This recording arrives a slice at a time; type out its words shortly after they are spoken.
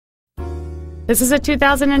This is a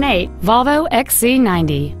 2008 Volvo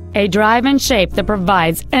XC90, a drive and shape that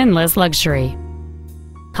provides endless luxury.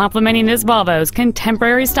 Complementing this Volvo's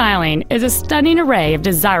contemporary styling is a stunning array of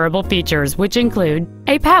desirable features, which include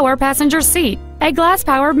a power passenger seat, a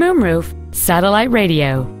glass-powered moonroof, satellite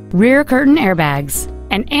radio, rear curtain airbags,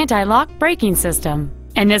 an anti-lock braking system,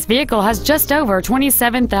 and this vehicle has just over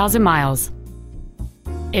 27,000 miles.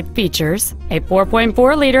 It features a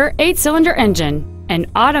 4.4-liter 8-cylinder engine, an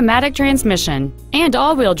automatic transmission, and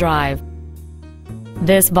all-wheel drive.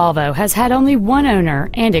 This Volvo has had only one owner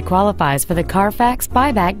and it qualifies for the Carfax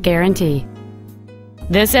buyback guarantee.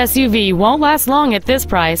 This SUV won't last long at this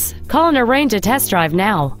price. Call and arrange a test drive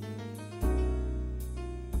now.